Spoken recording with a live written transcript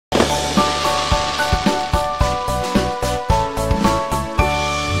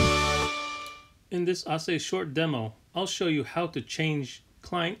In this Ahsay short demo, I'll show you how to change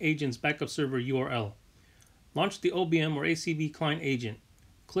client agent's backup server URL. Launch the OBM or ACB client agent.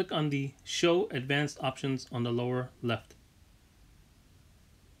 Click on the Show Advanced Options on the lower left.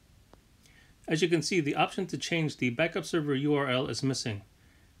 As you can see, the option to change the backup server URL is missing.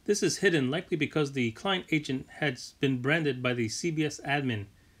 This is hidden likely because the client agent has been branded by the CBS admin.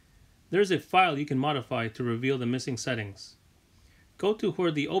 There's a file you can modify to reveal the missing settings. Go to where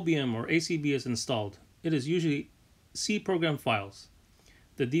the OBM or ACB is installed. It is usually C program files.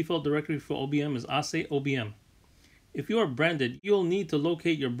 The default directory for OBM is AhsayOBM. If you are branded, you'll need to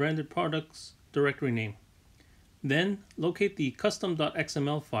locate your branded product's directory name. Then locate the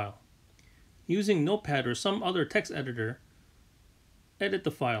custom.xml file. Using Notepad or some other text editor, edit the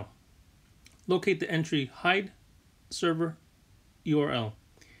file. Locate the entry hide server URL.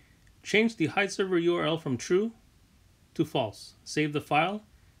 Change the hide server URL from true to false. Save the file.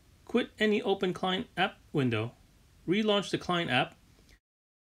 Quit any open client app window. Relaunch the client app.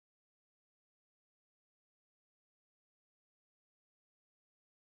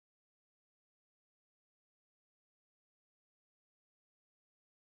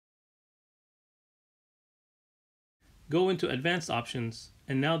 Go into Advanced Options,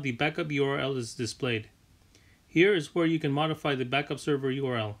 and now the backup URL is displayed. Here is where you can modify the backup server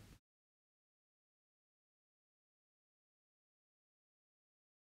URL.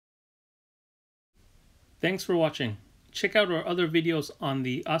 Thanks for watching. Check out our other videos on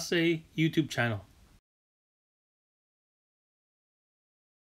the Ahsay YouTube channel.